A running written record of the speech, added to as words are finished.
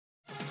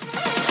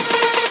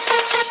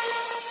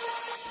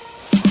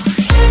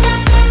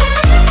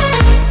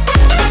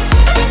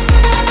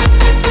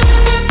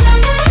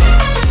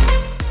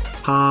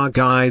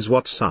Guys,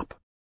 what's up?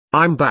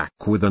 I'm back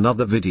with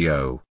another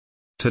video.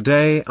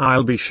 Today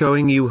I'll be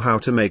showing you how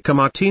to make a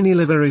Martini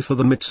livery for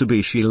the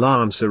Mitsubishi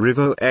Lancer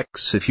Evo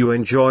X. If you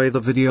enjoy the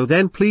video,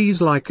 then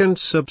please like and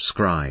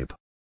subscribe.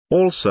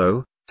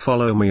 Also,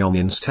 follow me on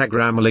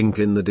Instagram, link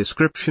in the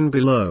description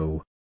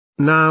below.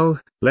 Now,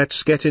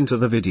 let's get into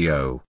the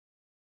video.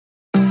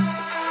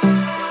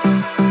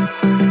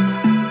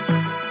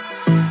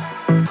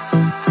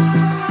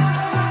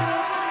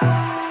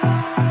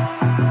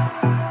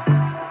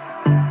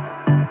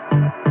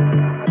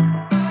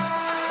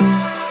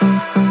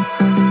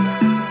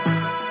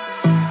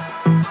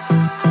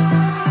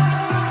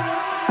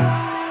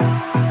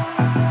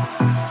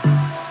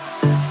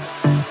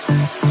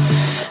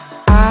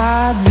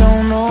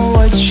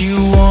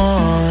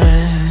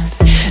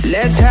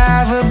 Let's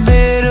have a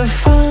bit of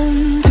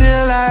fun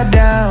till I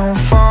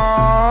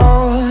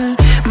downfall.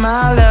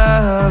 My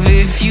love,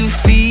 if you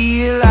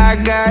feel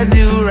like I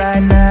do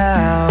right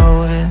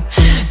now,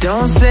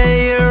 don't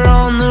say you're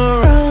on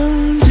the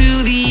run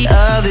to the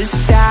other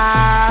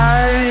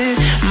side,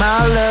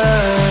 my love.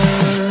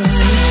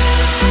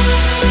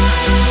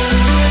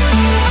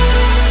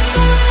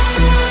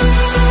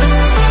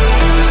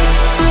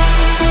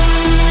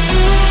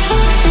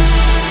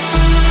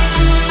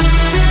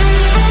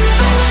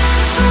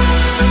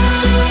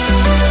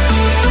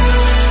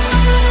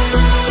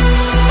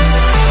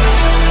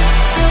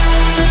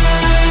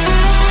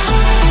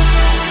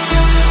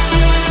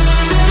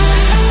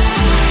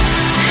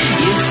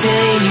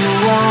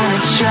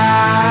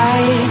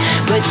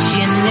 But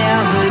you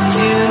never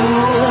do.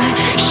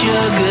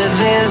 Sugar,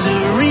 there's a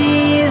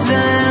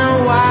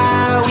reason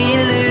why we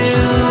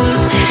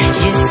lose.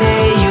 You say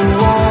you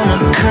wanna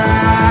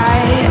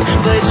cry,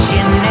 but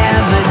you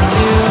never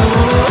do.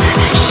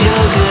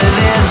 Sugar,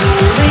 there's a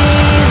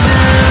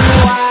reason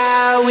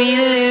why we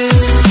lose.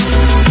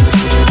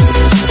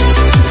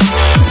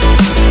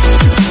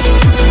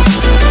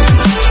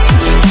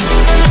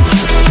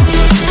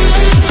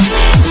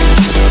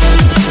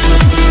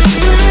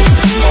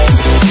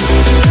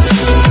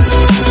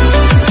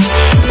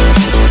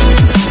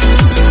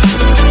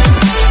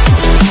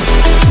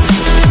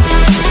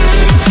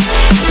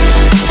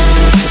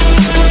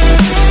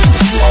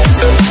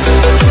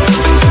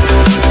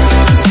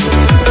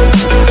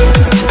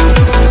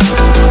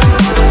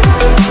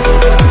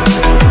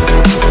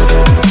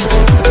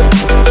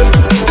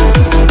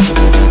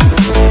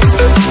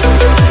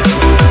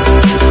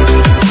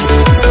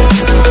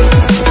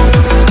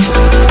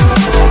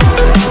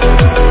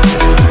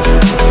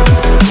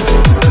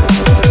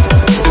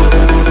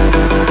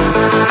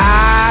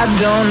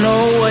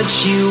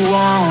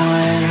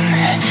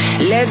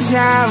 Let's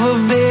have a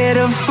bit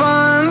of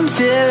fun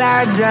till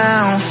I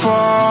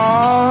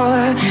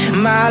downfall.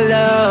 My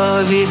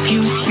love, if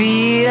you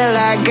feel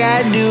like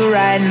I do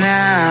right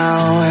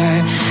now,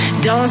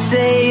 don't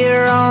say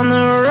you're on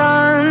the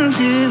run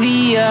to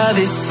the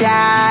other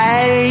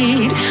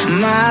side,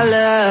 my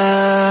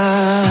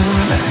love.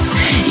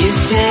 You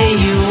say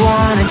you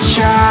wanna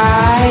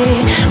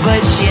try,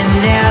 but you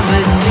never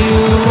do.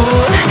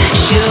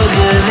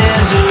 Sugar,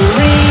 there's a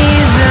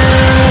reason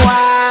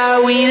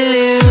why we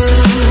lose.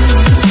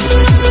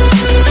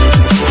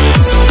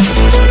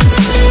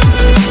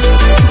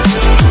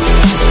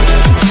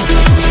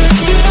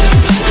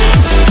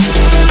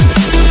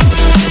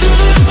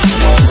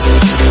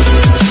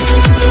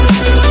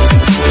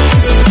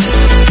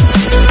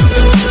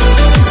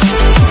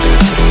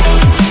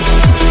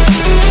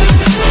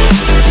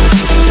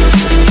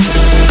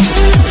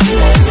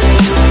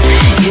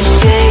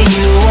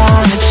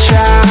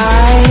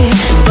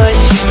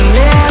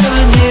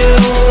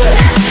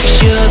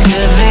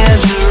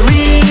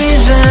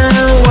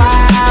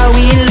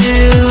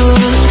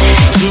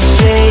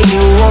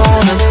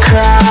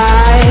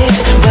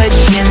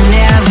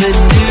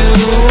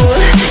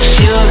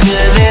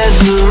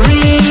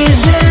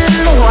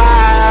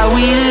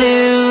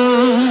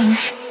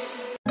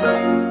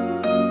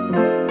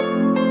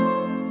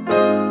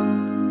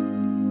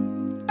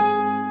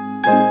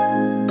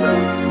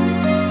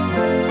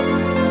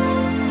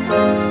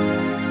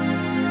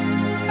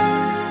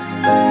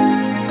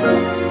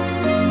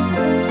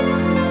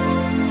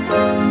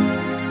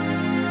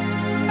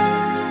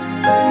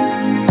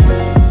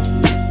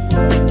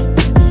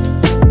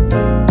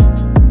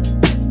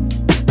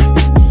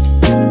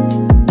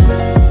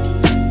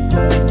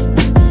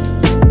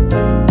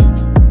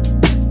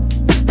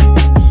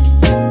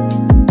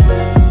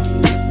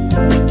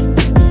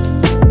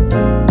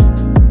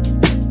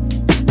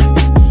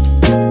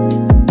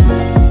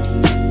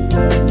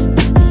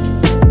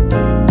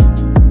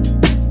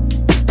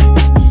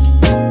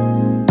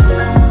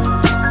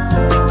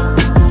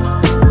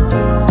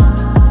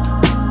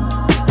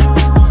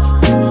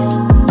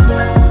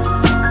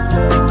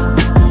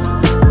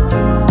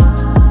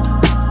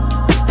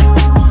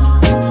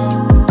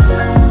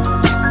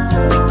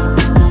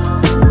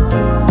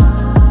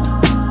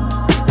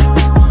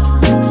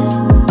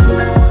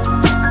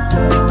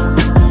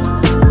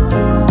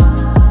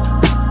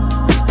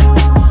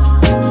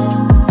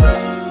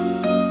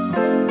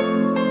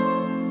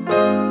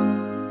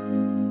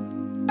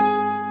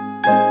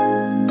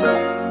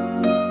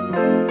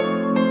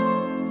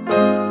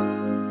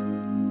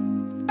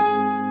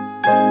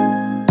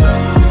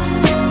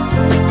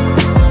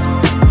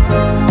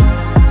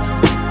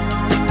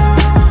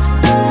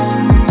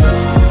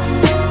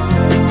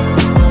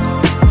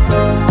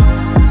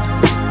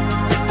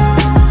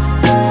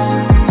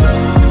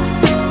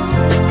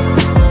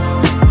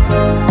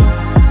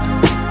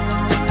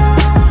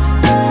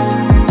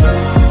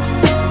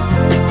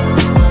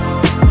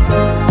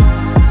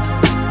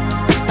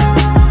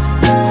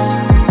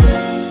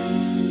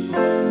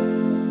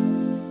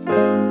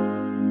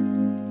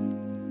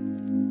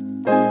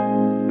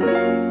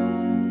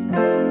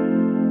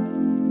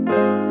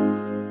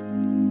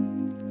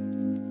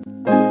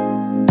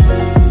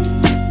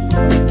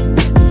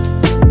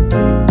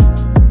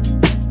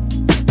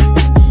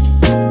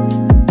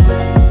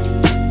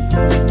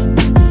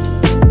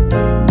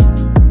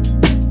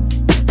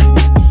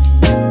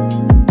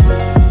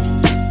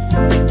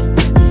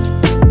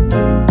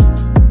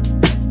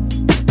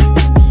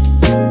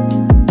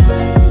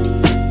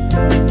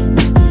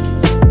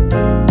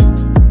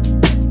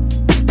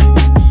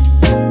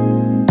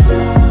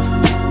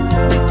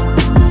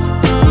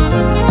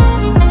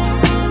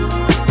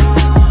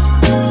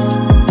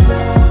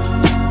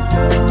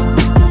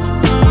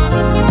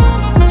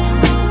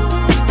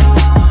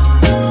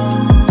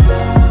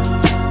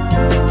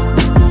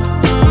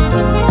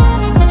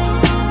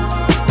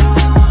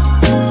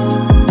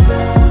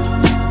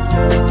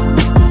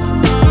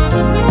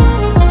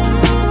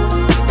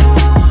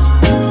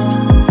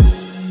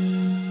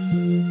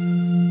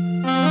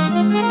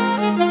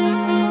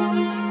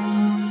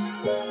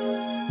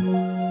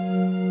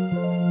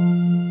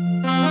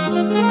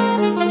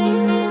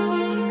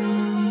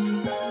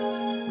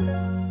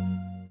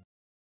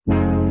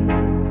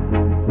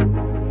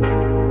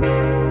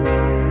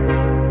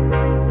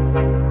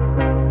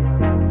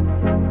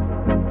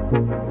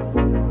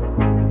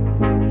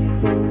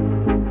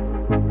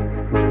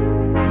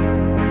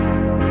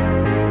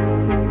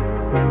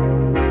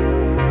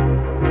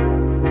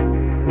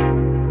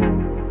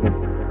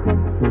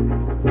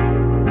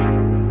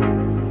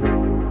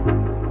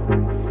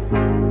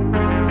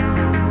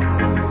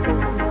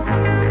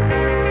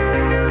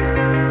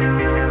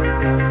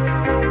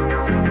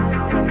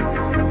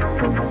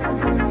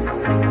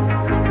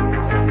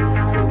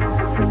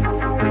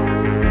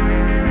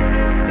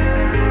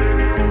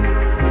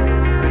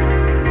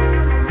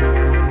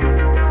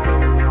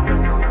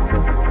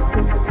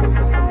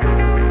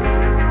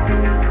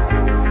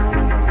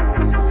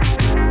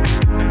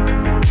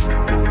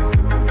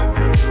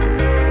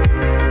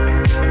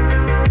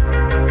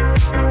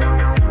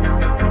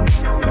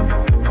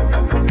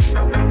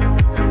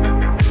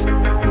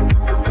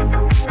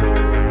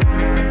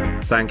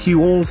 thank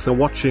you all for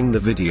watching the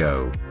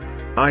video.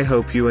 I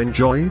hope you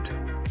enjoyed.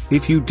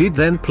 If you did,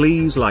 then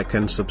please like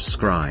and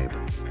subscribe.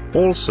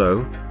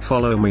 Also,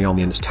 follow me on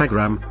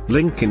Instagram,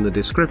 link in the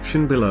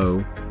description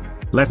below.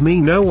 Let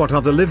me know what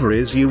other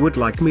liveries you would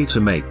like me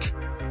to make.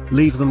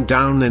 Leave them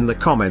down in the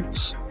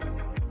comments.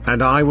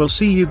 And I will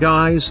see you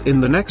guys in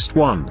the next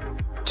one.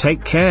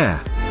 Take care.